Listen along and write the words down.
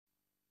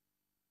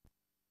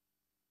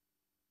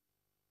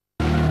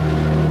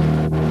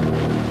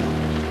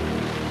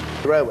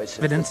railway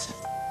system. Evidence.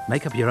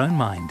 Make up your own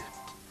mind.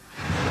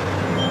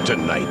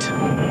 Tonight,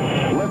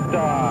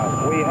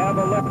 Liftoff. We have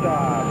a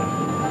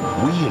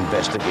liftoff. we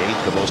investigate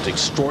the most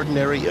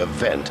extraordinary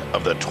event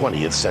of the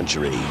 20th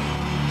century.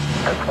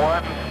 It's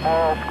one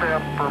small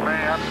step for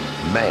man.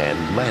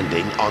 Man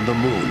landing on the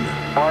moon.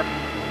 One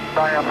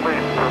giant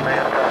leap for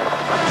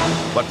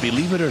mankind. But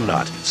believe it or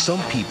not,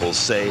 some people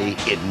say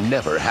it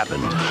never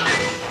happened.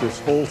 This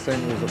whole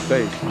thing was a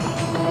fake.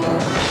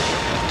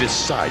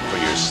 Decide for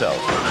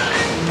yourself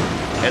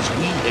as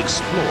we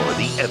explore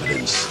the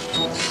evidence,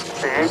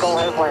 The Eagle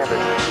has landed.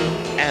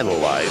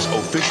 analyze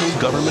official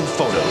government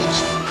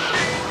photos,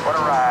 What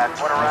a ride,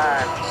 what a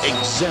ride.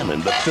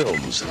 examine the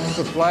films,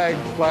 The flag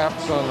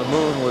flaps on the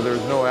moon where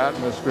there's no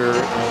atmosphere.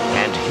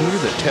 and hear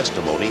the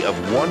testimony of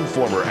one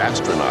former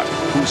astronaut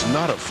who's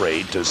not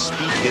afraid to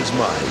speak his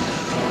mind.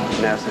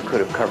 NASA could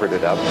have covered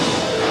it up.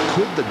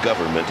 Could the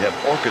government have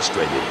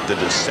orchestrated the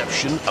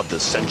deception of the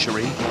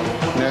century?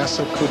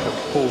 NASA could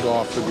have pulled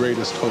off the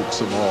greatest hoax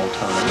of all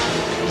time.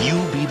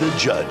 You be the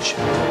judge.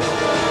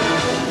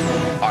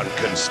 On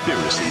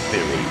Conspiracy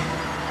Theory,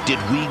 did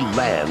we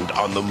land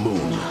on the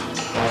moon?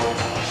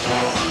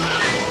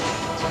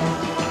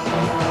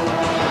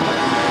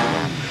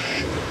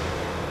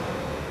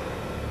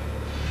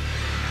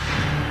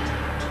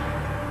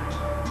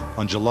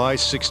 On July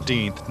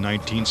 16,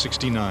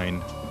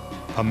 1969,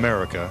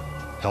 America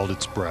held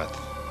its breath.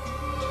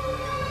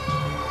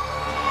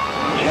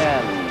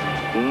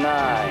 10,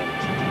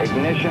 9,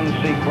 ignition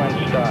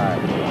sequence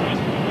start. 6,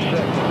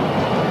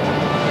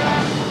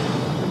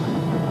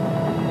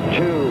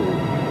 2,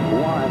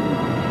 1,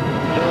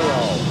 0.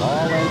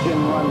 All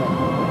engine running.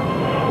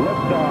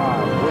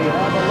 Liftoff. We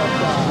have a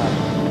liftoff.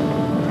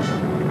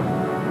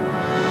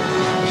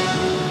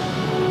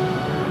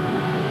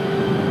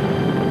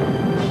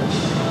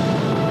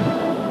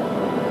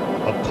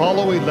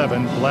 Apollo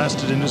 11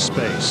 blasted into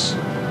space,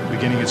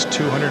 beginning its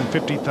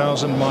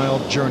 250,000-mile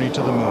journey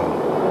to the moon.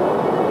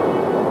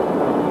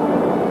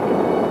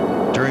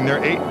 During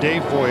their 8-day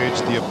voyage,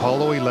 the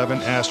Apollo 11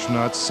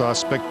 astronauts saw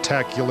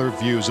spectacular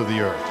views of the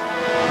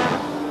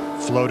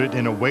Earth, floated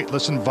in a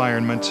weightless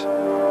environment,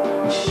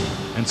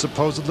 and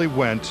supposedly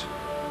went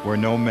where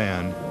no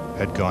man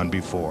had gone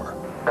before.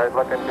 Guys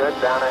looking good,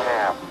 down a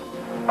half.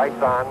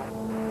 Lights on,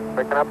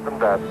 picking up some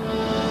dust.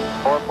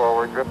 4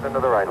 forward, drift into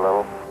the right a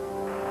little.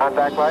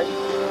 Contact light.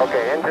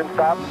 Okay, engine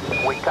stop.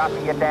 We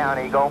copy you down,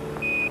 Eagle.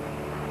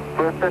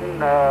 Houston,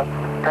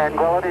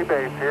 Tranquility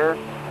Base here.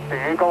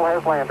 The Eagle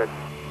has landed.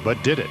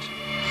 But did it?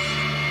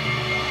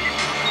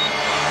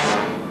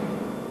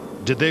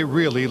 Did they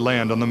really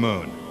land on the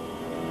moon?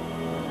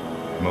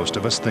 Most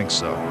of us think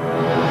so.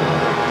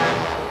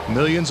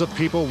 Millions of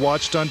people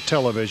watched on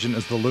television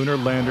as the lunar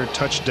lander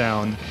touched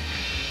down,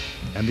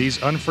 and these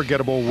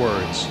unforgettable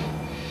words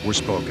were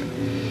spoken.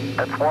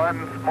 It's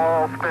one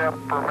small step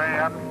for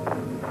man.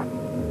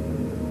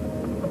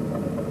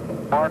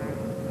 One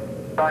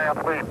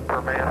giant leap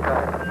for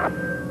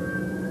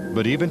mankind.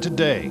 But even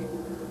today,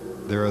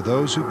 there are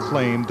those who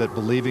claim that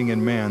believing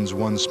in man's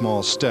one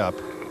small step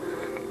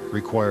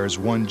requires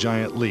one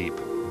giant leap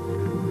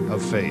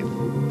of faith.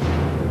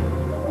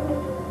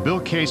 Bill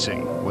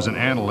Kaysing was an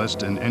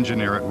analyst and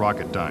engineer at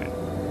Rocketdyne,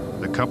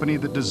 the company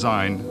that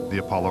designed the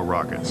Apollo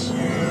rockets.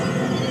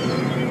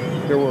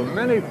 There were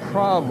many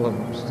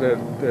problems that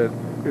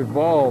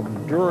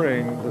evolved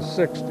during the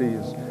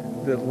 60s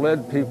that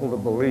led people to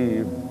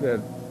believe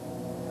that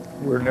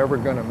we're never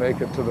going to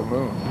make it to the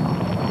moon.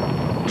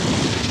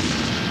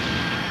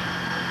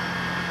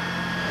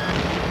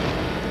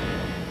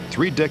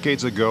 Three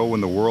decades ago,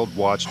 when the world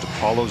watched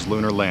Apollo's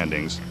lunar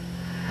landings,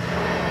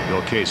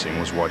 Bill Kaysing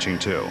was watching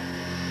too.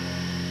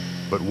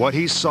 But what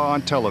he saw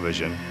on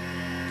television,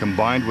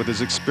 combined with his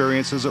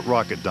experiences at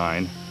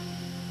Rocketdyne,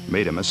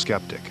 made him a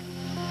skeptic.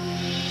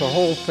 The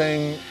whole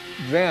thing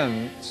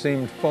then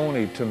seemed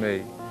phony to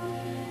me.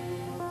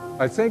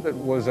 I think it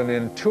was an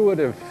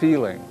intuitive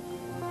feeling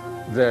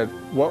that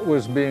what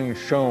was being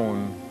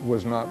shown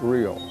was not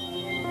real.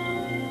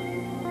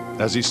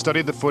 As he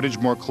studied the footage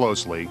more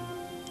closely,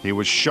 he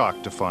was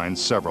shocked to find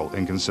several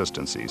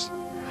inconsistencies.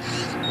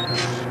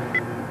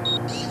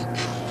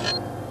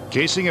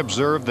 Kaysing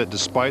observed that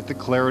despite the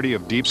clarity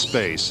of deep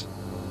space,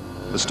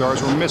 the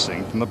stars were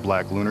missing from the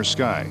black lunar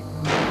sky.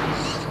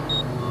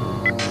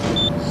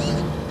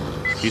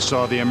 He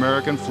saw the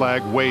American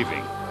flag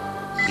waving,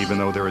 even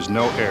though there is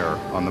no air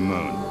on the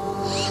moon.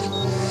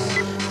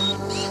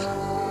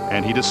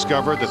 And he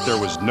discovered that there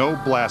was no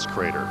blast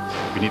crater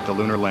beneath the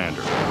lunar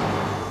lander,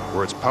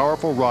 where its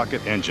powerful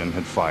rocket engine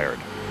had fired.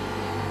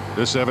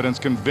 This evidence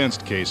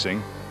convinced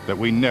Kaysing that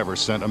we never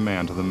sent a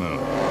man to the moon.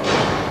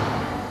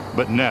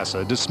 But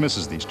NASA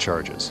dismisses these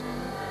charges.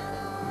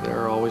 There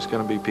are always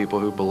going to be people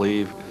who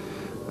believe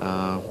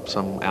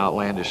some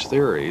outlandish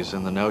theories,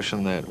 and the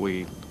notion that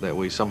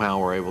we somehow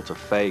were able to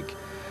fake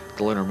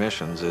the lunar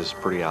missions is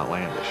pretty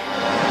outlandish.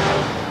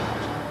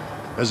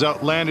 As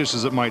outlandish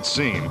as it might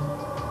seem,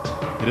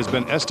 it has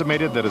been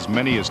estimated that as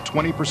many as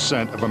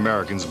 20% of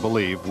Americans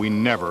believe we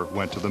never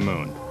went to the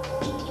moon.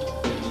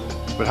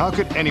 But how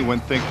could anyone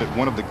think that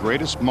one of the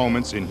greatest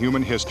moments in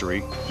human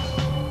history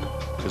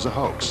is a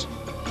hoax?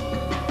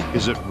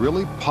 Is it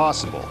really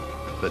possible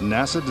that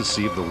NASA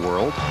deceived the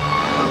world?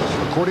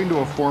 According to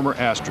a former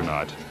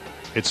astronaut,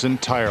 it's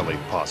entirely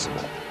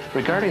possible.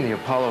 Regarding the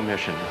Apollo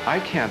mission, I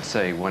can't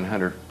say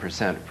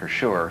 100% for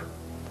sure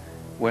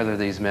whether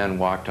these men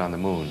walked on the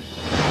moon.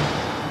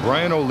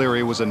 Brian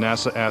O'Leary was a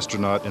NASA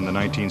astronaut in the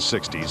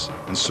 1960s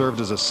and served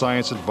as a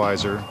science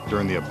advisor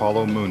during the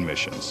Apollo moon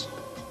missions.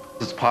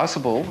 It's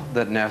possible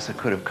that NASA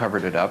could have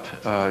covered it up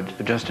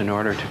just in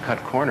order to cut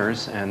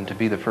corners and to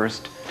be the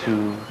first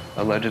to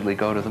allegedly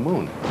go to the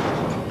moon.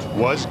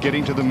 Was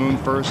getting to the moon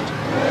first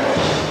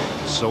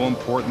so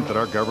important that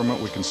our government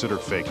would consider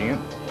faking it?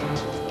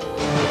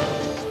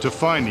 To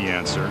find the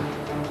answer,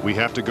 we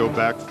have to go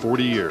back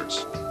 40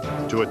 years,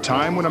 to a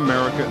time when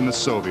America and the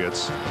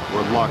Soviets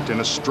were locked in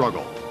a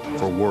struggle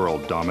for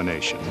world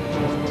domination.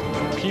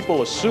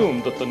 People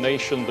assumed that the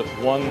nation that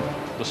won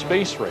the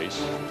space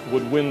race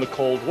would win the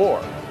Cold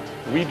War.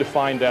 We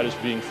defined that as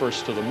being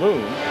first to the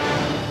moon.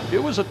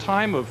 It was a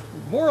time of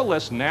more or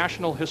less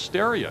national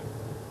hysteria.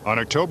 On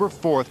October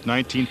 4th,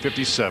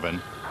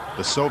 1957,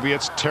 the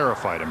Soviets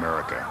terrified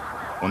America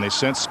when they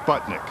sent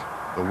Sputnik,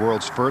 the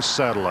world's first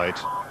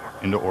satellite,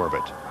 into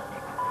orbit.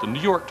 The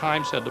New York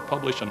Times had to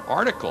publish an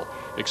article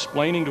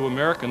explaining to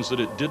Americans that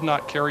it did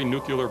not carry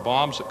nuclear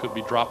bombs that could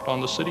be dropped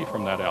on the city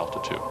from that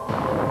altitude.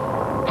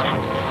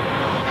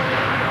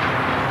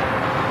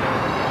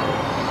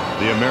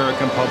 The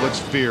American public's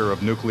fear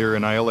of nuclear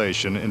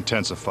annihilation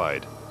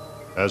intensified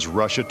as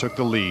Russia took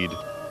the lead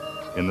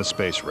in the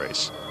space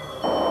race.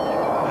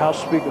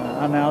 House Speaker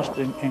announced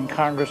in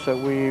Congress that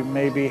we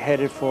may be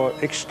headed for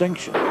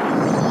extinction.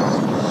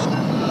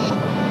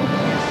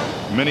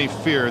 Many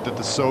feared that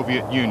the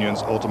Soviet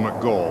Union's ultimate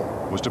goal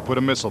was to put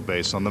a missile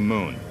base on the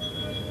moon.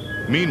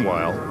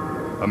 Meanwhile,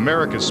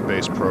 America's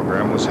space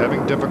program was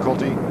having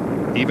difficulty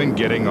even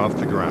getting off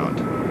the ground.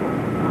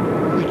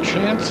 The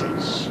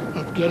chances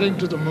of getting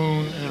to the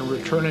moon and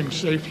returning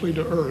safely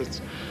to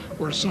Earth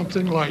were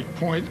something like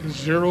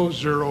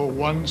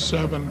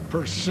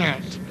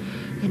 0.0017%.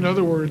 In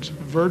other words,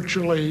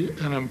 virtually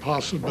an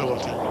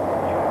impossibility.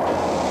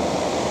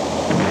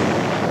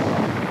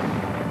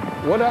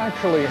 What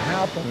actually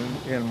happened,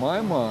 in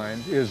my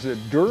mind, is that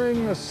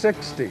during the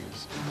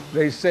 60s,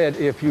 they said,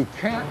 if you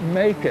can't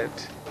make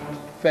it,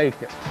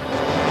 fake it.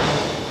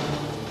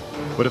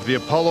 But if the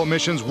Apollo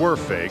missions were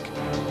fake,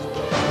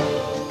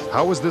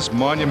 how was this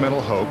monumental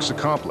hoax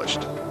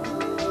accomplished?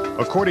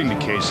 According to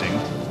Casing,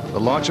 the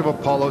launch of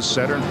Apollo's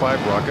Saturn V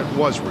rocket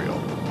was real.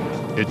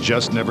 It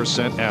just never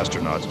sent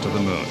astronauts to the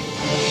moon.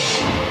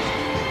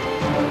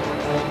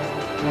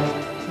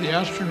 The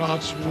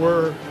astronauts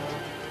were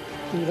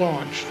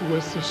launched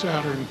with the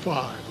Saturn V.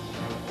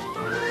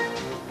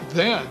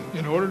 Then,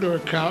 in order to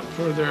account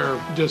for their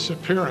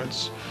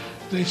disappearance,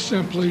 they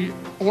simply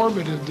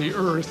orbited the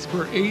Earth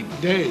for 8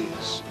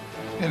 days.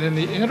 And in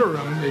the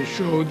interim, they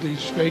showed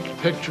these fake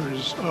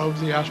pictures of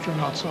the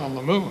astronauts on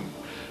the moon.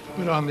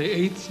 But on the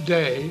 8th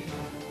day,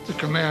 the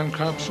command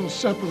capsule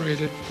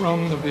separated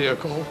from the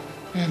vehicle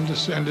and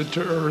descended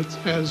to Earth,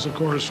 as of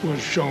course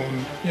was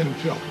shown in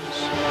films.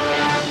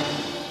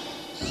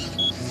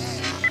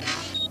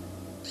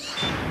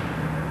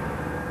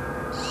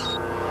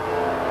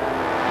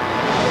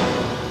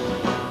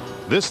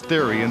 This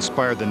theory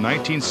inspired the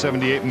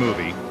 1978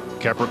 movie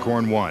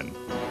Capricorn 1,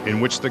 in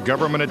which the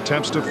government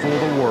attempts to fool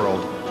the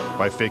world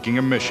by faking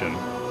a mission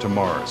to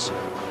Mars.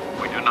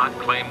 We do not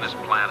claim this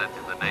planet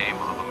in the name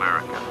of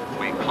America.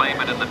 We claim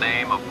it in the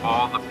name of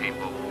all the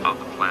people of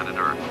the planet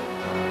Earth.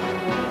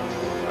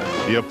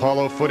 The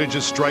Apollo footage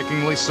is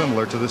strikingly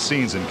similar to the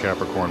scenes in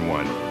Capricorn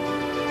 1.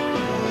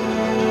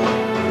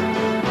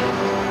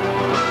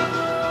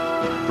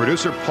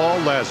 Producer Paul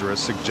Lazarus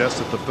suggests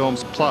that the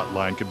film's plot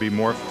line could be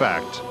more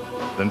fact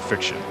than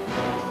fiction.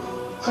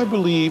 I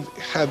believe,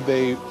 had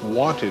they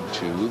wanted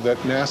to, that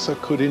NASA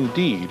could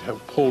indeed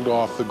have pulled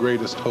off the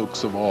greatest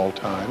hoax of all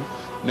time,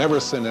 never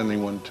sent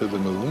anyone to the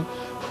moon,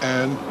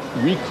 and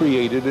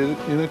recreated it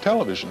in a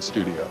television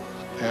studio.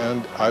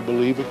 And I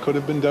believe it could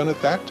have been done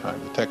at that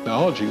time. The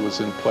technology was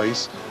in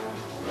place.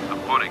 The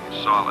footing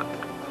is solid.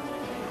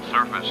 The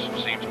surface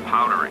seems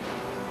powdery.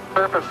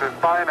 Surface is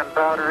fine and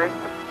powdery.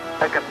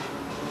 I can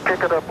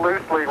kick it up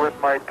loosely with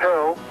my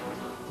toe.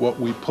 What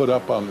we put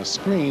up on the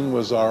screen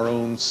was our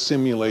own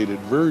simulated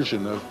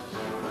version of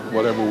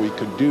whatever we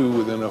could do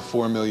within a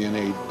 $4 million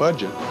aid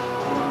budget.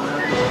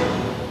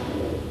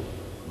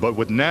 But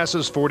with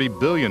NASA's $40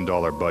 billion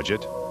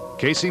budget,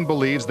 Casing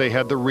believes they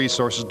had the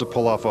resources to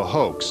pull off a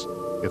hoax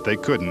if they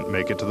couldn't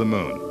make it to the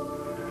moon.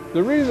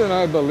 The reason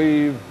I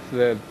believe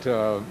that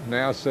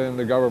NASA and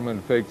the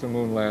government faked the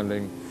moon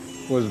landing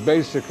was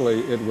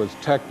basically it was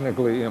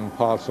technically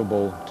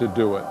impossible to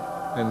do it.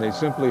 And they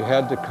simply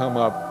had to come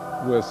up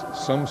with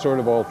some sort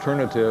of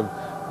alternative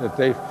that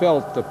they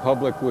felt the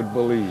public would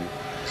believe.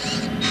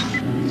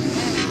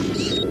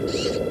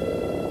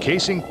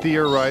 Casing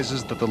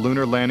theorizes that the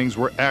lunar landings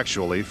were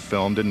actually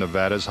filmed in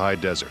Nevada's high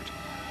desert,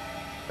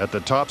 at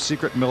the top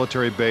secret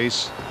military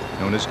base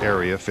known as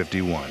Area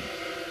 51.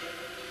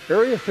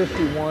 Area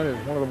 51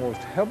 is one of the most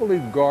heavily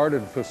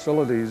guarded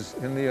facilities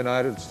in the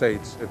United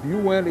States. If you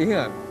went in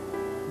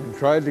and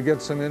tried to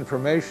get some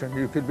information,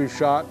 you could be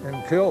shot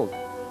and killed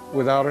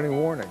without any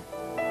warning.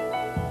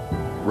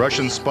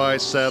 Russian spy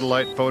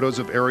satellite photos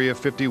of Area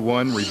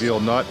 51 reveal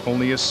not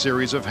only a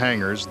series of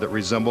hangars that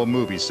resemble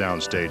movie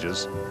sound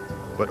stages,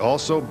 but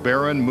also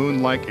barren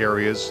moon-like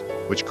areas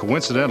which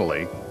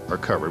coincidentally are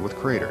covered with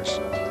craters.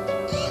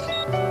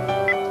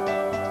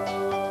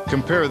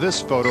 Compare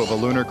this photo of a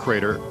lunar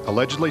crater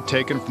allegedly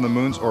taken from the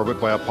moon's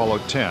orbit by Apollo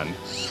 10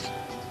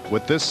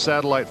 with this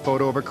satellite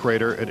photo of a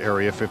crater at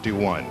Area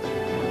 51.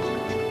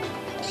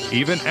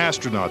 Even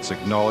astronauts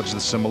acknowledge the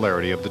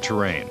similarity of the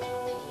terrain.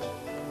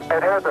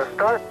 It has a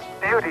stark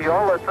beauty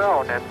all its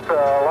own. It's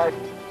like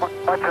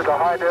much of the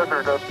high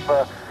desert of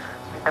the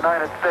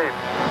United States.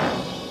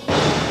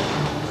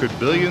 Could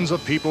billions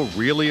of people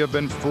really have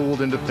been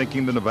fooled into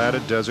thinking the Nevada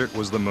desert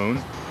was the moon?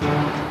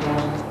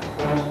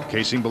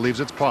 Casing believes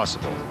it's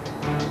possible,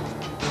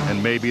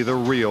 and may be the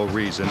real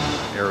reason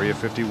Area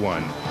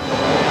 51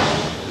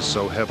 is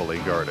so heavily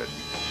guarded.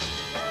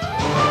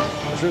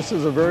 This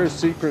is a very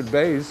secret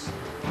base,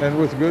 and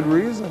with good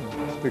reason,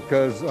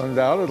 because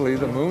undoubtedly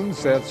the moon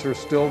sets are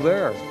still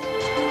there.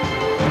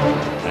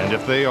 And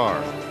if they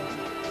are,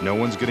 no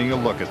one's getting a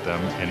look at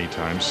them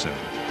anytime soon.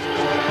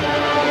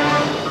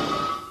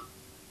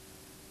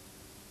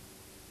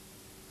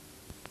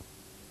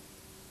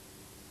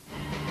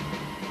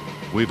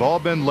 We've all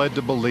been led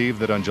to believe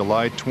that on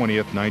July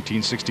 20th,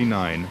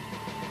 1969,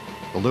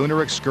 the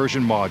Lunar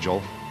Excursion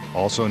Module,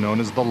 also known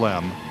as the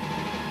LEM,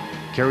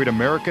 carried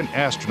American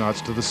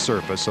astronauts to the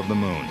surface of the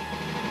moon.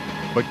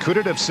 But could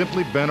it have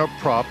simply been a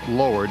prop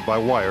lowered by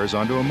wires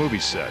onto a movie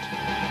set?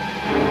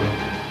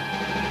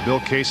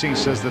 Bill Kaysing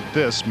says that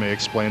this may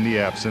explain the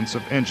absence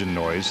of engine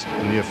noise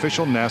in the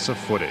official NASA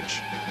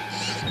footage.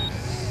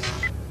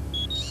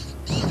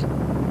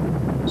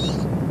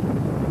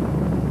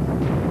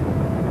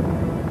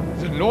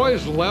 The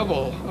noise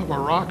level of a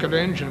rocket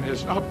engine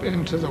is up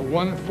into the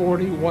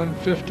 140,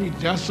 150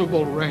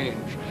 decibel range.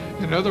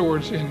 In other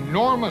words,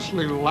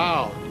 enormously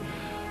loud.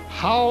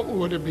 How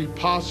would it be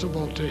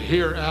possible to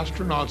hear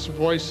astronauts'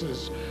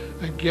 voices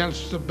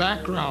against the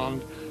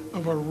background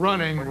of a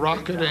running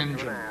rocket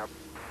engine?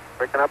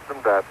 Picking up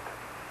some dust.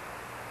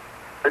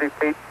 30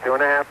 feet,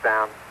 2.5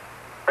 down.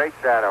 Straight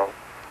shadow.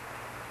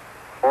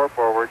 4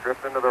 forward,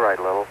 drift into the right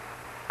a little.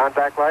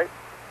 Contact light.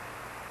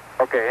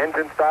 Okay,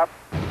 engine stop.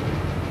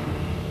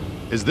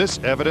 Is this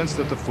evidence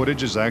that the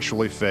footage is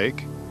actually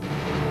fake?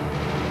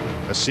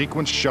 A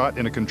sequence shot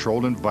in a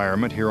controlled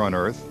environment here on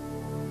Earth?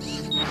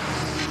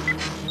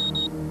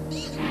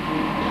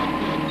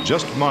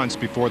 Just months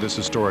before this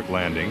historic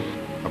landing,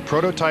 a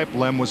prototype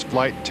LEM was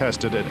flight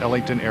tested at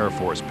Ellington Air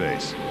Force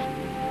Base.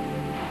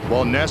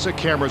 While NASA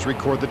cameras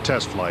record the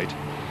test flight,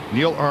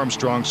 Neil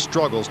Armstrong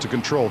struggles to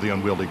control the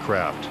unwieldy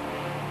craft.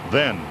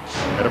 Then,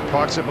 at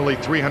approximately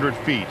 300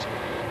 feet,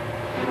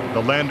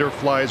 the lander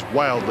flies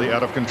wildly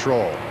out of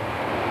control.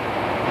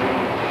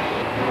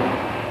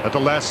 At the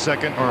last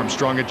second,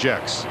 Armstrong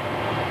ejects.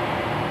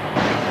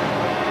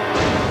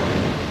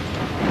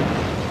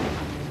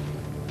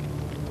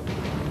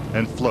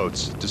 And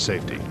floats to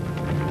safety.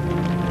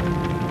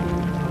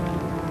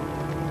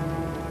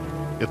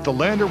 If the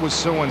lander was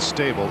so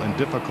unstable and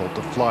difficult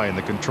to fly in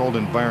the controlled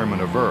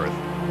environment of Earth,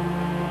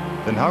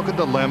 then how could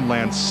the LEM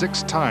land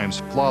 6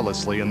 times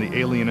flawlessly in the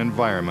alien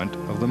environment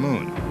of the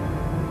moon?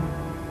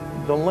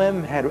 The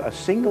LEM had a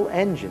single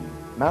engine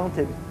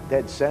mounted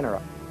dead center,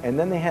 and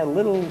then they had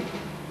little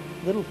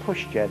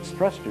push jets,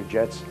 thruster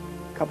jets,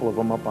 a couple of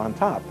them up on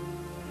top.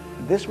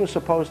 This was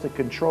supposed to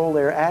control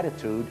their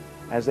attitude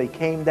as they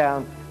came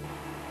down.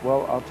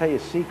 Well, I'll tell you a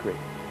secret.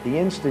 The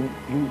instant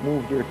you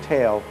moved your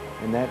tail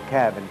in that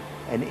cabin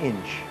an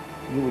inch,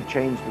 you would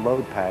change the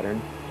load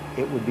pattern,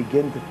 it would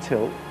begin to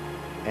tilt,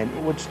 and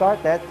it would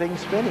start that thing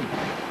spinning.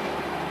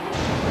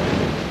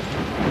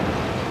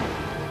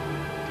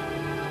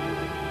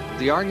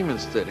 The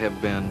arguments that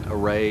have been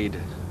arrayed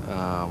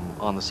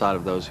on the side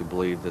of those who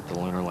believe that the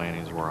lunar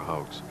landings were a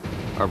hoax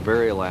are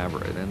very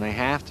elaborate, and they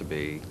have to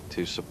be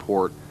to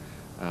support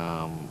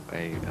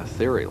a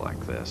theory like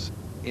this.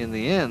 In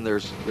the end,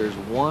 there's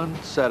one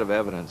set of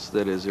evidence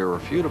that is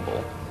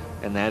irrefutable,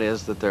 and that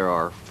is that there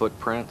are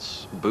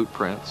footprints, boot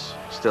prints,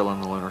 still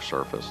in the lunar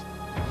surface.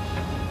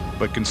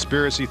 But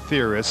conspiracy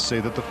theorists say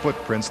that the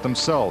footprints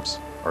themselves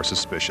are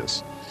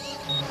suspicious.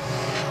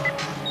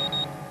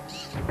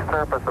 The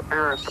surface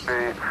appears to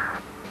be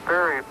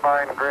very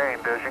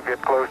fine-grained as you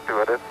get close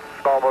to it.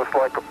 It's almost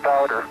like a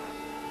powder.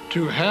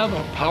 To have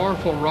a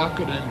powerful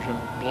rocket engine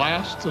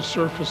blast the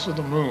surface of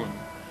the moon,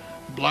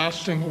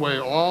 blasting away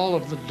all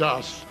of the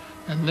dust,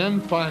 and then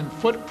find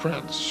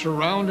footprints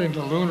surrounding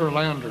the lunar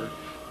lander,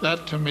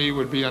 that to me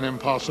would be an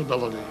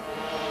impossibility.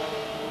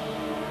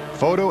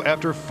 Photo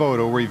after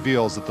photo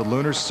reveals that the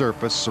lunar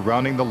surface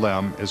surrounding the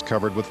LEM is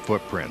covered with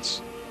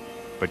footprints.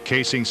 But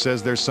Kaysing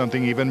says there's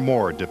something even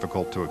more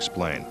difficult to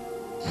explain.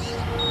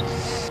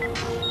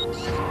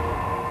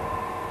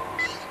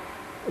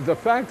 The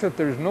fact that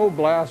there's no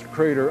blast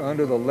crater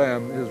under the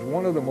LEM is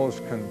one of the most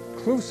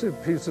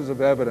conclusive pieces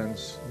of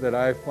evidence that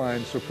I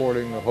find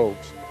supporting the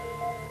hoax.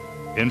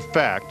 In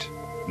fact,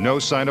 no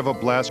sign of a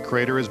blast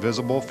crater is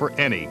visible for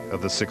any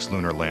of the 6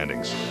 lunar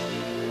landings.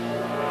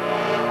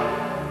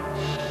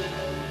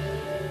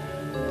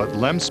 But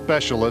LEM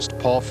specialist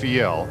Paul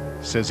Fiel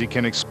says he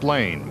can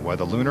explain why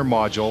the lunar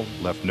module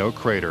left no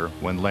crater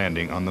when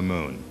landing on the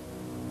moon.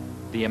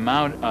 The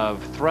amount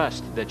of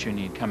thrust that you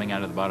need coming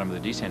out of the bottom of the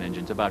descent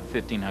engine is about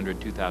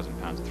 1,500,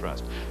 2,000 pounds of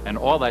thrust. And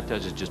all that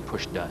does is just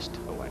push dust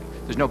away.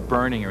 There's no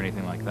burning or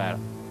anything like that.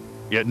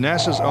 Yet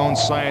NASA's own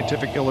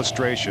scientific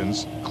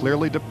illustrations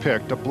clearly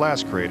depict a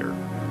blast crater.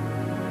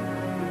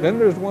 Then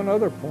there's one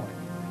other point.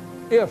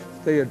 If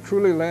they had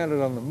truly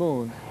landed on the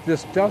moon,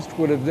 this dust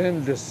would have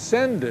then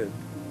descended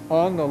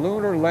on the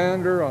lunar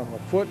lander, on the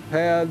foot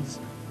pads,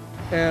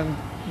 and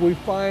we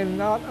find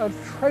not a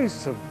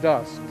trace of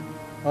dust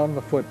on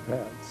the foot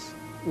pads.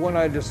 When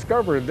I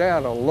discovered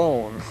that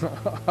alone,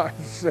 I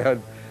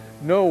said,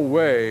 no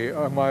way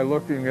am I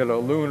looking at a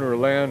lunar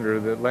lander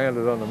that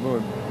landed on the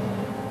moon.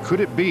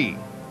 Could it be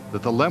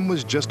that the LEM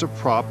was just a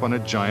prop on a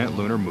giant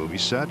lunar movie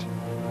set?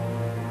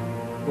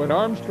 When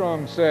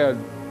Armstrong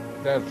said,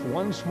 that's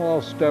one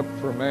small step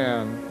for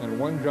man and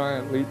one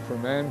giant leap for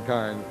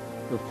mankind,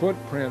 the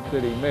footprint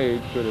that he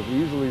made could have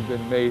easily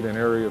been made in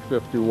Area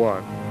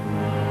 51.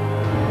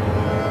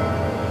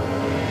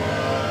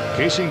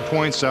 Casing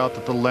points out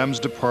that the LEM's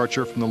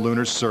departure from the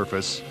lunar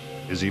surface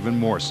is even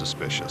more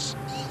suspicious.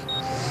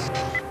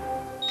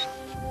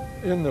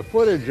 In the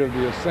footage of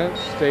the ascent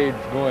stage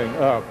going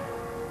up,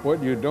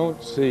 what you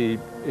don't see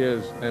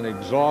is an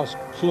exhaust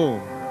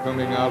plume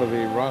coming out of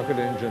the rocket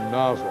engine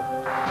nozzle.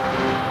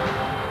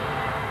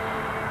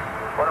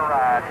 What a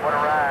ride, what a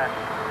ride.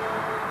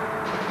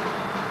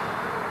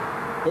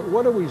 But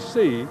what do we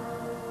see?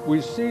 We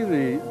see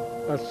the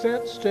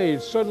ascent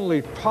stage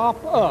suddenly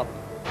pop up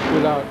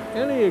without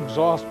any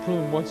exhaust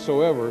plume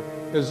whatsoever,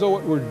 as though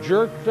it were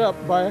jerked up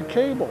by a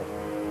cable.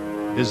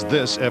 Is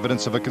this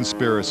evidence of a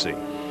conspiracy?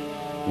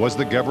 Was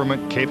the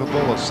government capable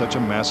of such a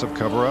massive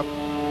cover-up?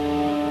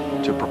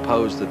 To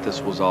propose that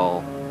this was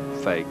all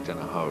faked and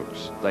a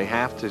hoax, they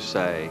have to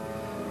say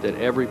that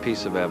every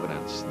piece of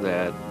evidence,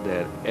 that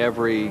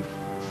every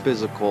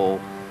physical,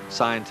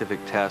 scientific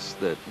test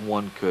that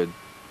one could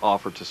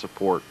offer to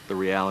support the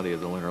reality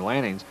of the lunar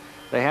landings,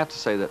 they have to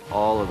say that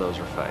all of those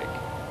are fake.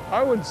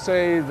 I would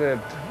say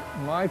that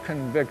my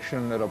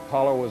conviction that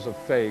Apollo was a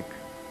fake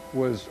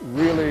was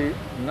really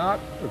not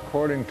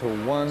according to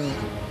one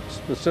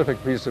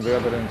specific piece of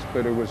evidence,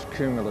 but it was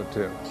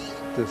cumulative.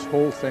 This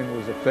whole thing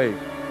was a fake.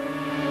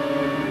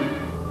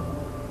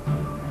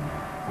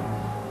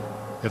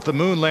 If the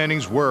moon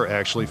landings were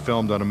actually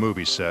filmed on a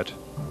movie set,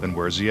 then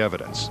where's the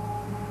evidence?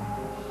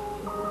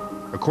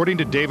 According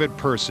to David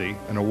Percy,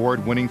 an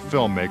award-winning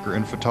filmmaker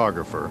and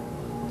photographer,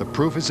 the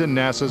proof is in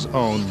NASA's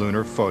own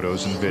lunar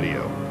photos and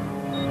video.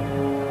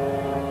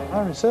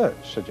 Our research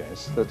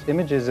suggests that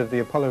images of the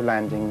Apollo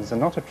landings are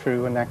not a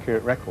true and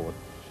accurate record.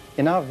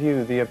 In our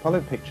view, the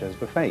Apollo pictures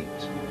were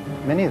faked.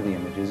 Many of the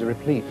images are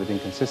replete with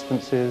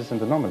inconsistencies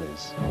and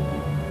anomalies.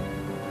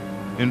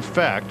 In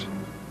fact,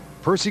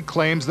 Percy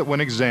claims that when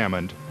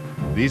examined,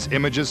 these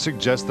images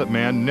suggest that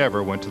man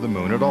never went to the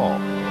moon at all.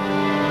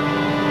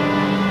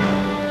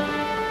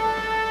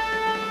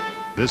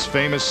 This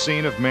famous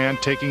scene of man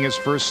taking his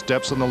first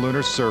steps on the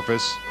lunar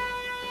surface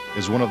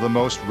is one of the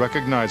most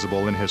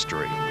recognizable in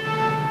history.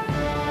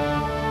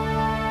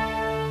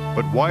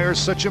 But why are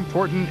such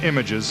important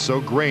images so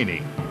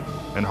grainy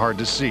and hard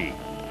to see?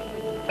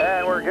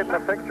 And we're getting a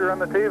picture on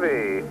the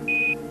TV.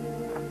 You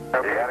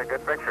got a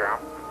good picture, huh?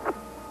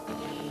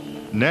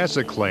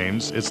 NASA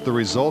claims it's the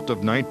result of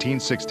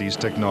 1960s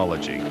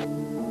technology.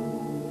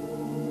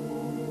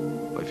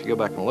 If you go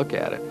back and look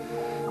at it,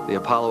 the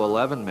Apollo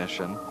 11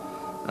 mission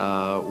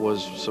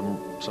was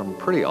some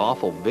pretty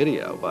awful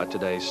video by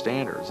today's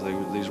standards.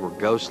 These were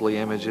ghostly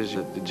images.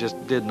 It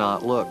just did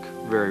not look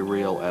very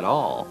real at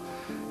all.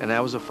 And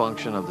that was a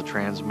function of the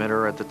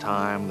transmitter at the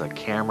time, the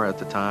camera at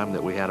the time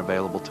that we had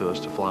available to us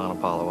to fly on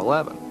Apollo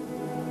 11.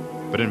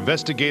 But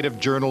investigative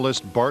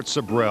journalist Bart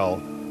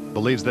Sabrell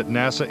believes that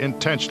NASA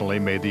intentionally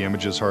made the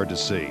images hard to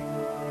see.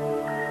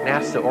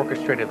 NASA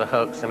orchestrated the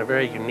hoax in a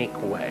very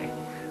unique way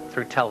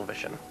through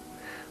television.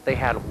 They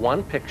had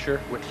one picture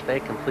which they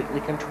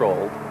completely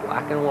controlled,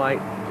 black and white,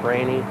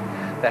 grainy,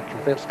 that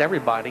convinced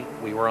everybody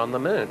we were on the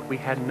moon. We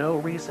had no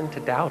reason to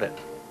doubt it.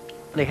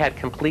 They had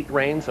complete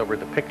reins over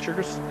the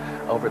pictures,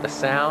 over the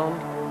sound.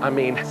 I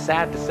mean,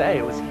 sad to say,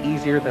 it was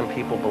easier than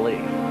people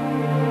believe.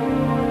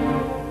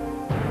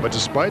 But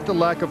despite the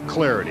lack of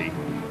clarity,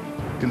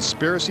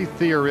 conspiracy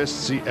theorists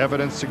see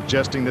evidence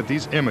suggesting that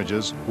these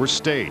images were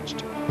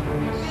staged.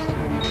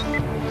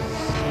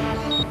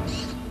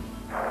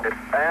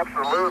 It's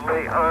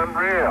absolutely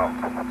unreal.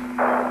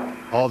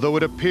 Although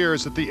it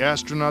appears that the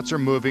astronauts are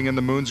moving in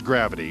the moon's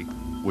gravity,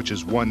 which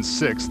is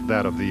 1/6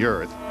 that of the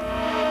Earth,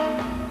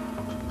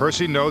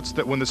 Percy notes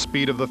that when the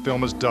speed of the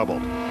film is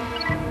doubled,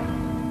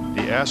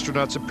 the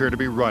astronauts appear to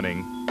be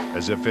running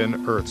as if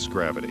in Earth's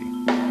gravity.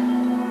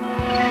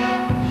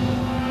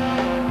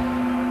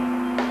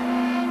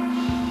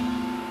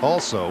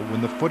 Also,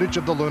 when the footage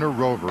of the lunar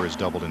rover is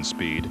doubled in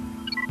speed,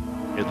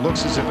 it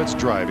looks as if it's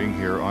driving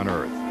here on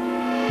Earth.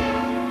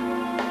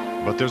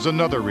 But there's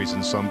another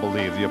reason some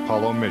believe the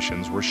Apollo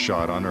missions were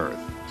shot on Earth.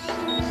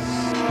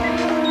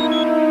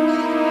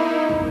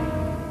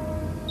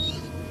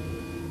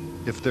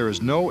 If there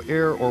is no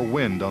air or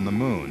wind on the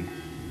moon,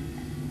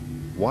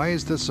 why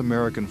is this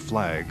American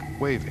flag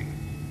waving?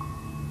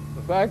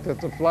 The fact that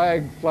the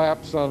flag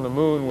flaps on the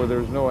moon where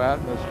there's no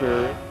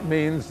atmosphere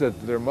means that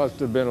there must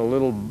have been a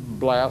little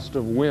blast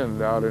of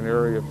wind out in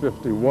Area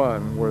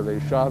 51 where they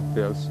shot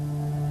this.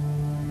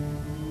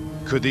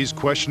 Could these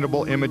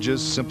questionable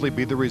images simply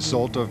be the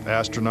result of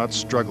astronauts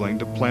struggling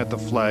to plant the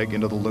flag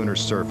into the lunar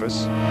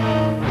surface?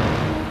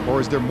 Or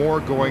is there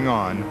more going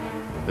on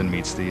than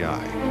meets the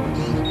eye?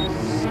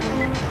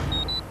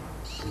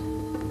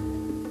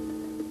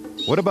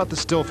 What about the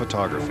still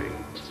photography?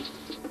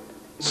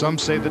 Some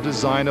say the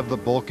design of the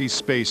bulky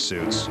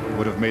spacesuits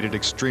would have made it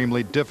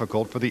extremely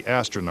difficult for the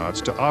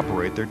astronauts to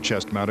operate their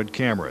chest-mounted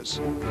cameras.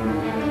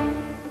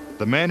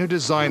 The man who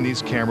designed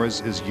these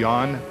cameras is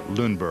Jan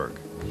Lundberg.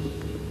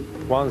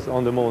 Once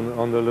on the moon,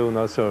 on the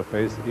lunar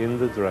surface, in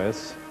the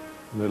dress,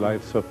 in the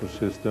life support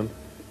system,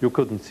 you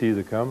couldn't see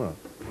the camera.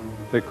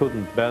 They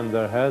couldn't bend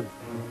their head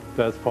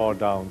that far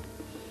down.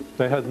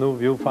 They had no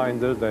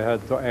viewfinder, they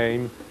had to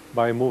aim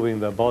by moving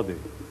their body.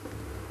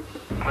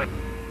 Click,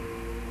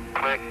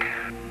 click,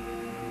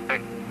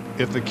 click.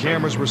 If the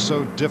cameras were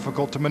so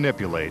difficult to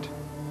manipulate,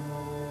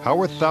 how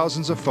were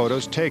thousands of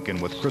photos taken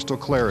with crystal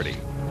clarity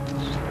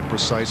and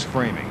precise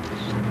framing?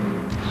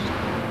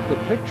 The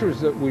pictures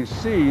that we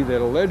see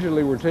that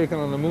allegedly were taken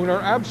on the moon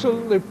are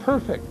absolutely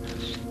perfect.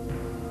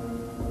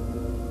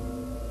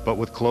 But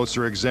with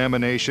closer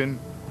examination,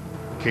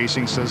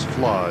 Kaysing says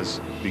flaws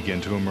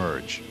begin to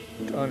emerge.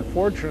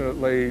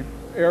 Unfortunately,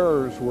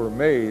 errors were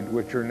made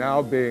which are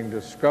now being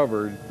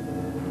discovered.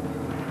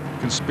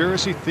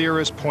 Conspiracy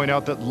theorists point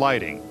out that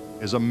lighting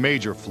is a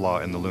major flaw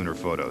in the lunar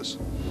photos.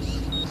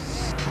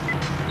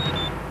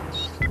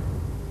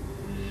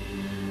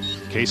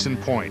 Case in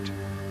point,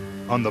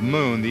 on the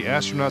moon, the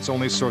astronauts'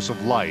 only source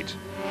of light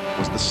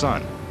was the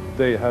sun.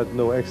 They had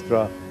no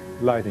extra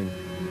lighting,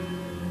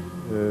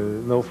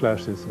 no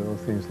flashes or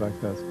things like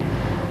that.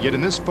 Yet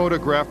in this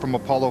photograph from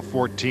Apollo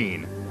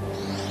 14,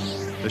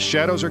 the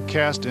shadows are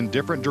cast in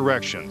different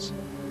directions,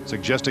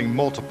 suggesting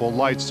multiple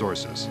light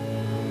sources.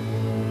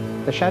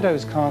 The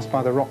shadows cast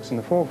by the rocks in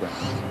the foreground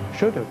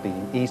should have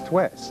been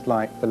east-west,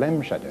 like the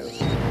LEM shadows.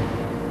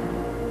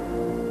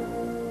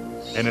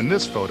 And in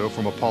this photo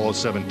from Apollo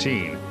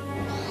 17,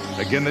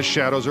 again the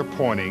shadows are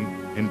pointing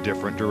in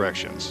different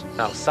directions.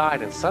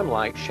 Outside in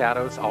sunlight,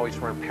 shadows always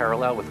run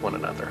parallel with one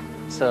another,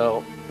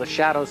 so the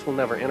shadows will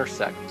never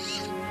intersect.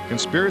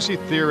 Conspiracy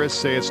theorists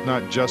say it's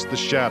not just the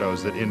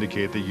shadows that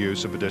indicate the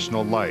use of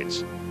additional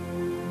lights,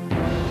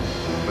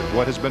 but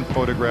what has been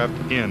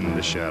photographed in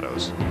the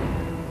shadows.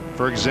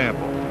 For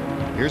example,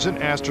 here's an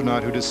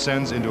astronaut who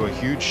descends into a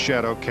huge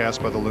shadow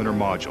cast by the lunar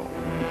module.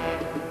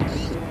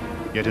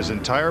 Yet his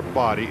entire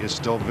body is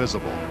still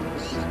visible.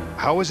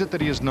 How is it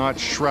that he is not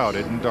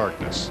shrouded in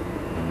darkness?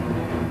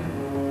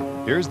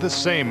 Here's the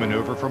same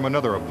maneuver from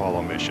another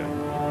Apollo mission.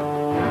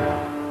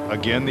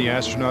 Again, the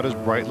astronaut is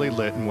brightly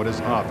lit in what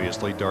is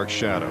obviously dark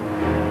shadow.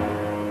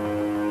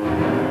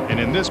 And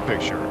in this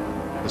picture,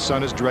 the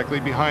sun is directly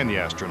behind the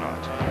astronaut.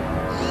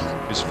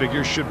 His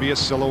figure should be a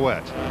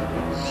silhouette.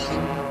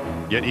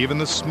 Yet even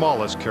the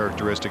smallest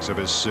characteristics of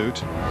his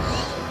suit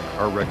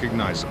are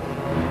recognizable.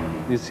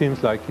 It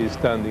seems like he's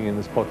standing in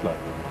the spotlight.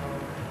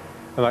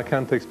 And I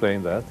can't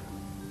explain that.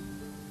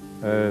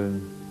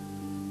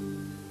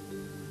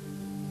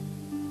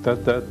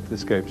 That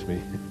escapes me.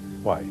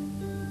 Why?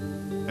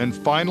 And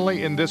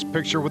finally, in this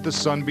picture with the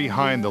sun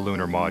behind the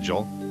lunar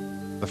module,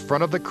 the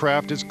front of the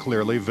craft is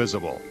clearly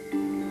visible.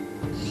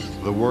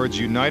 The words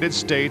United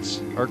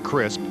States are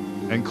crisp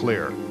and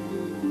clear.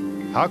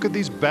 How could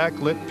these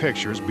backlit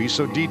pictures be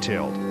so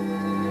detailed?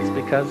 It's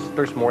because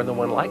there's more than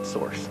one light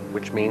source,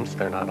 which means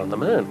they're not on the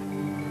moon.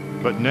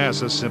 But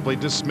NASA simply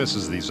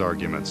dismisses these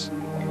arguments.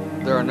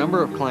 There are a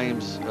number of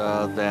claims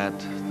that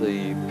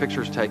the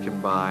pictures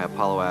taken by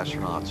Apollo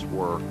astronauts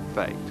were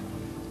faked.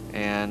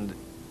 And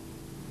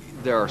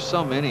there are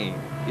so many,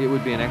 it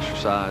would be an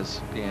exercise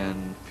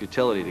in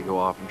futility to go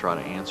off and try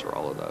to answer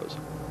all of those.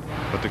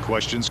 But the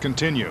questions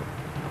continue.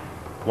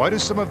 Why do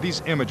some of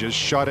these images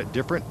shot at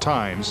different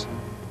times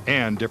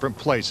and different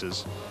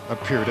places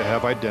appear to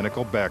have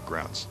identical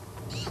backgrounds?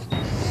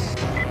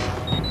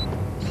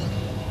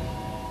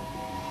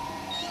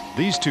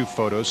 These two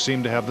photos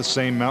seem to have the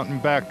same mountain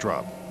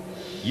backdrop,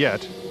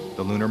 yet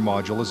the lunar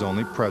module is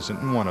only present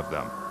in one of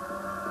them.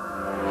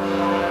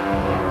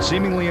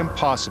 Seemingly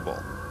impossible,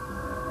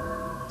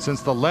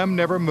 since the LEM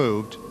never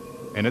moved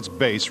and its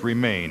base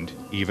remained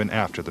even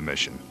after the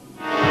mission.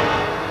 What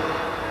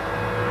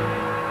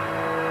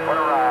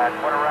a ride,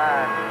 what a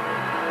ride.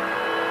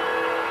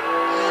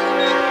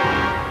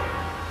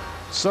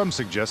 Some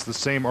suggest the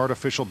same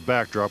artificial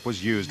backdrop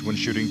was used when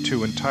shooting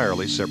two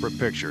entirely separate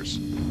pictures.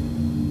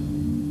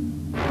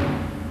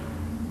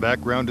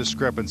 Background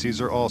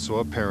discrepancies are also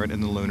apparent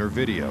in the lunar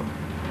video.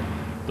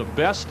 The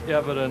best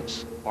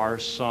evidence are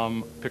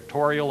some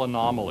pictorial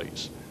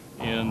anomalies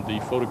in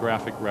the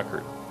photographic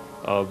record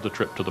of the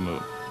trip to the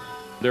moon.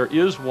 There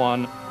is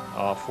one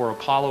for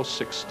Apollo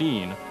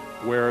 16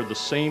 where the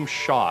same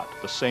shot,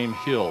 the same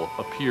hill,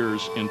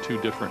 appears in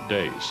 2 different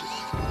days.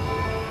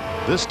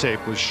 This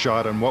tape was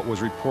shot on what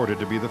was reported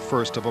to be the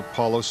first of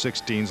Apollo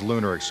 16's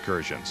lunar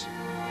excursions.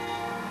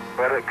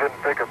 But it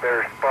couldn't pick a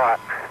better spot.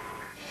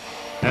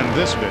 And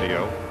this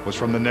video was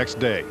from the next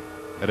day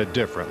at a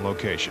different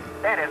location.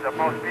 That is the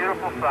most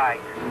beautiful sight.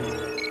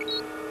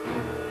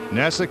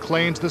 NASA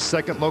claims the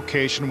second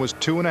location was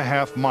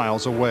 2.5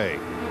 miles away.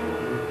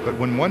 But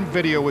when one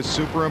video is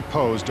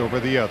superimposed over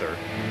the other,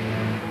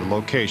 the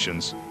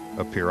locations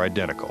appear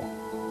identical.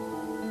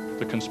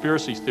 The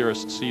conspiracy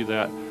theorists see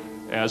that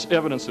as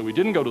evidence that we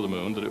didn't go to the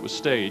moon, that it was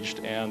staged,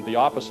 and the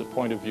opposite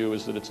point of view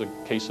is that it's a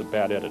case of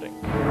bad editing.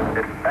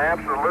 It's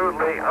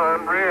absolutely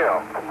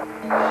unreal.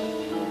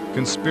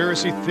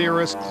 Conspiracy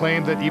theorists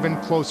claim that even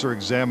closer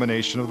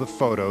examination of the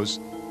photos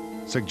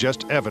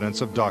suggest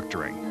evidence of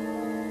doctoring.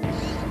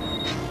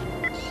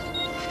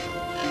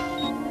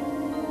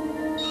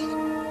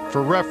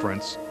 For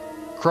reference,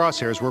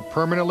 crosshairs were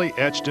permanently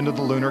etched into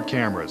the lunar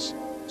cameras,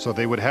 so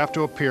they would have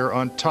to appear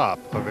on top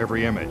of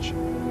every image.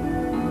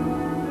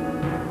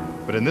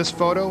 But in this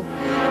photo,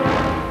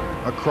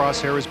 a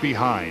crosshair is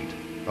behind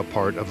a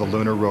part of the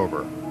lunar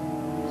rover.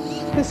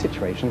 This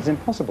situation is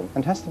impossible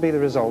and has to be the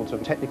result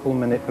of technical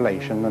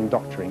manipulation and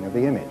doctoring of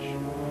the image.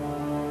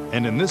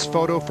 And in this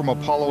photo from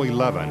Apollo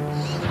 11,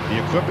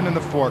 the equipment in the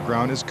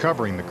foreground is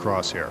covering the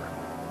crosshair,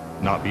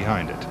 not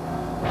behind it.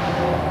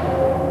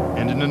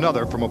 And in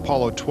another from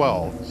Apollo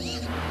 12,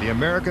 the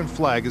American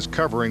flag is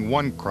covering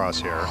one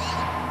crosshair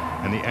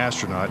and the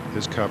astronaut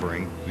is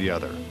covering the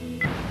other.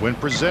 When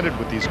presented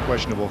with these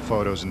questionable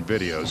photos and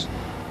videos,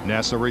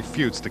 NASA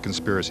refutes the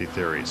conspiracy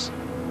theories.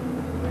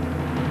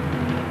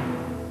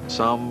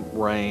 Some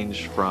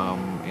range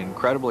from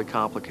incredibly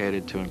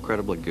complicated to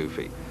incredibly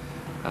goofy.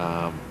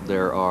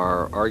 There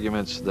are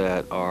arguments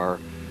that are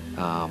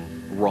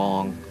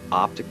wrong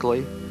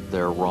optically,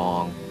 they're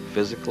wrong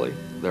physically,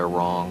 they're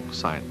wrong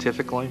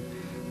scientifically,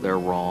 they're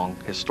wrong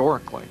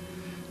historically.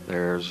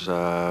 There's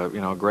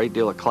a great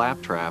deal of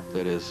claptrap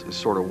that is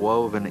sort of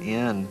woven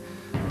in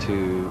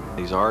to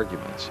these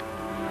arguments.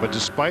 But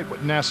despite what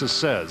NASA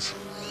says,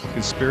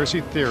 conspiracy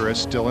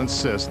theorists still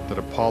insist that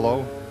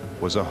Apollo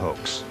was a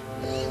hoax.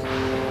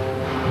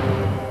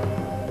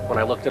 When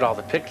I looked at all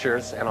the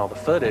pictures and all the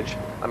footage,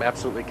 I'm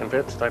absolutely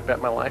convinced, I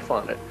bet my life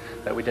on it,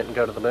 that we didn't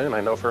go to the moon.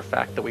 I know for a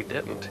fact that we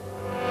didn't.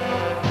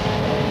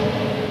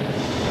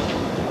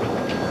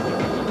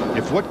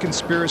 If what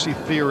conspiracy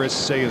theorists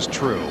say is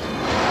true,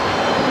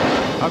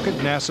 how could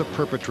NASA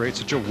perpetrate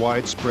such a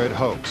widespread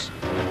hoax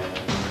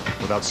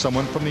without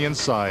someone from the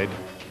inside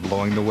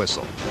blowing the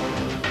whistle?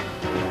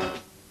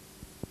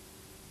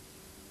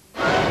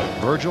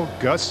 Virgil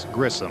Gus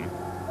Grissom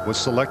was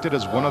selected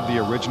as one of the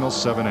original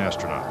 7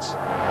 astronauts.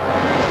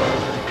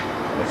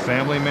 A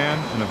family man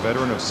and a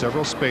veteran of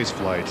several space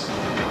flights,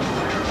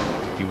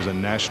 he was a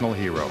national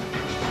hero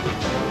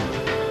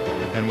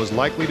and was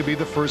likely to be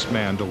the first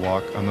man to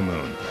walk on the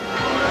moon.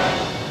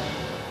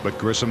 But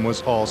Grissom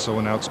was also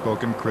an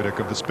outspoken critic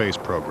of the space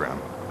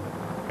program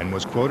and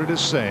was quoted as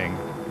saying,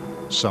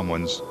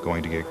 "Someone's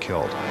going to get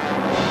killed."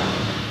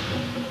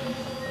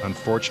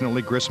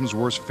 Unfortunately, Grissom's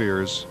worst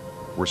fears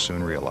were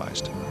soon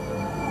realized.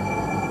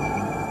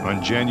 On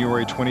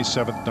January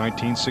 27,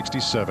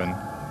 1967,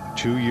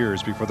 2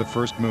 years before the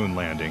first moon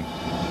landing,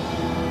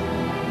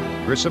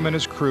 Grissom and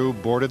his crew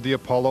boarded the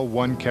Apollo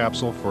 1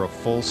 capsule for a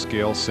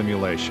full-scale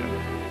simulation.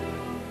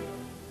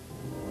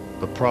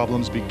 The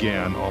problems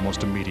began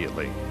almost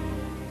immediately.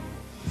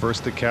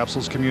 First, the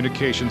capsule's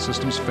communication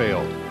systems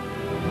failed.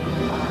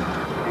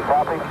 You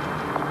copy?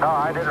 No,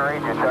 I didn't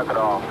read you, Chuck, at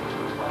all.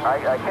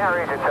 I can't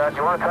read you, Chuck.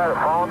 You want to try the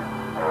phone?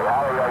 Hey,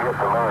 how do I get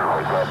the moon?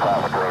 We can't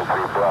pass between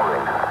 3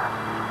 buildings.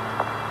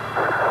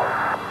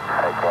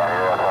 I can't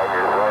hear a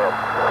finger's way.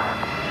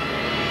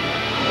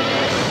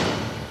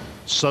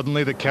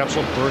 Suddenly, the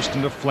capsule burst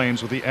into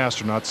flames with the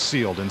astronauts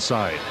sealed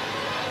inside.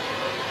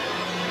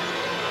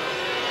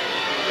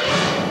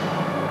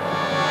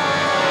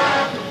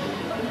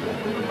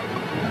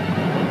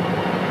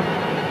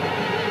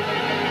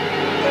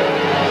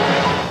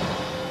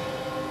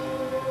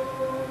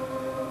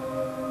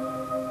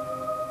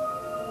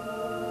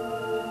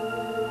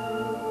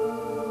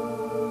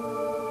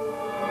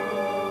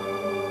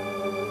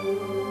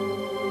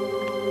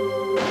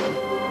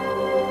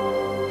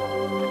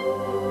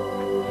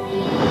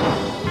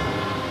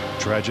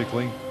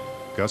 Tragically,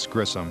 Gus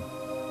Grissom,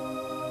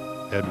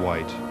 Ed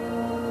White,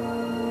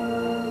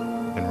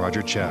 and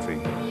Roger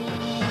Chaffee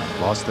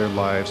lost their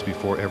lives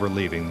before ever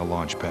leaving the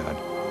launch pad.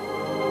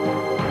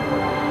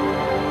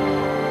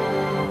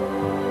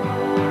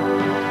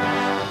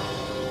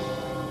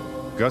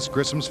 Gus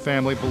Grissom's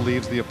family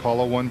believes the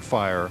Apollo 1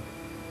 fire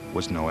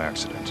was no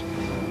accident.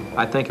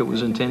 I think it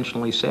was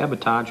intentionally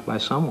sabotaged by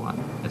someone.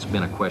 It's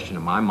been a question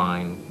in my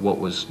mind what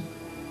was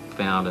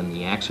found in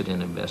the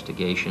accident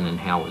investigation and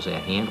how was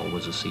that handled.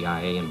 Was the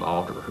CIA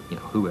involved, or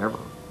whoever?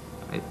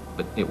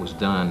 But it was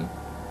done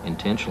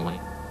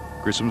intentionally.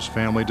 Grissom's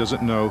family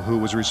doesn't know who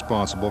was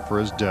responsible for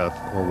his death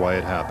or why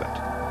it happened.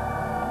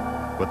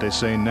 But they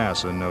say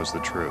NASA knows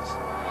the truth.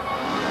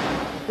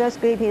 Gus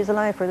gave his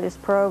life for this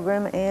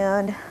program,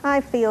 and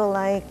I feel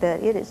like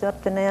that it is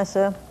up to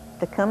NASA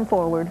to come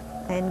forward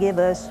and give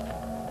us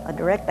a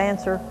direct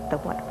answer to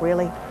what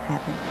really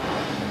happened.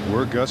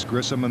 Were Gus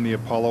Grissom and the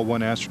Apollo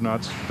 1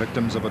 astronauts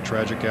victims of a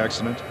tragic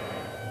accident?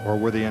 Or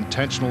were they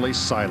intentionally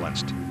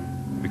silenced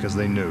because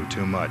they knew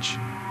too much?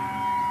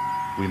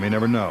 We may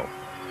never know.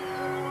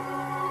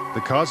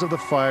 The cause of the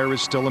fire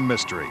is still a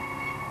mystery,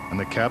 and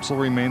the capsule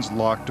remains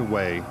locked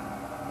away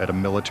at a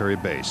military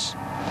base.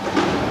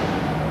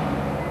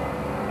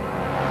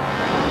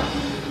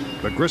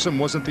 But Grissom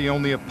wasn't the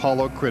only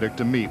Apollo critic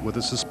to meet with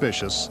a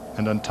suspicious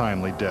and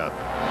untimely death.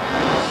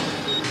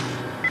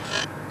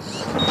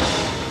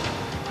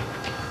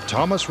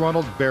 Thomas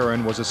Ronald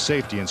Barron was a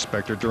safety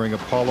inspector during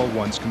Apollo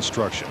 1's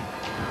construction.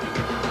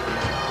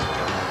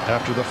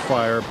 After the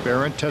fire,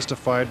 Barron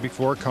testified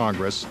before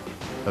Congress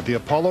that the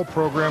Apollo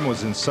program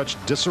was in such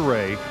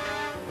disarray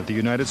that the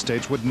United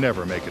States would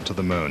never make it to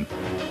the moon.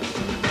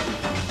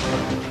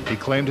 He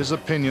claimed his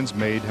opinions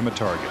made him a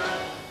target.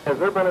 Has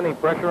there been any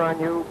pressure on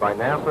you by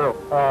NASA?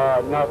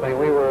 Nothing.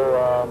 We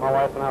were, my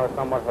wife and I were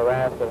somewhat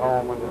harassed at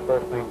home when this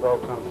first thing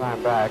broke some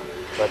time back,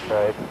 but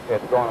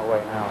it's gone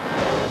away now.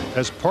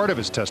 As part of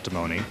his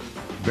testimony,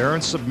 Barron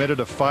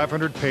submitted a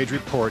 500-page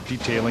report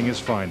detailing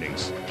his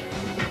findings.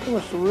 There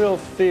was a real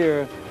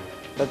fear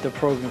that the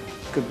program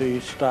could be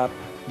stopped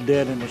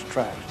dead in its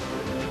tracks.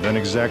 Then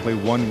exactly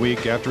 1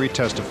 week after he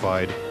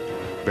testified,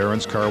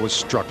 Barron's car was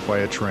struck by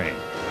a train.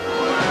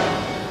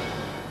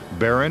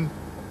 Barron,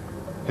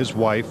 his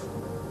wife,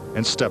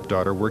 and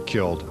stepdaughter were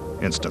killed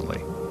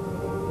instantly.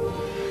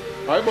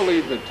 I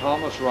believe that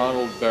Thomas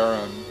Ronald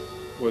Barron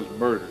was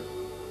murdered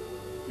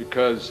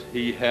because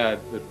he had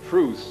the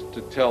truth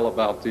to tell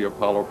about the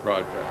Apollo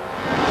project.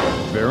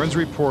 Barron's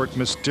report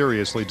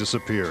mysteriously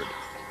disappeared,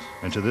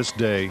 and to this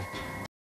day,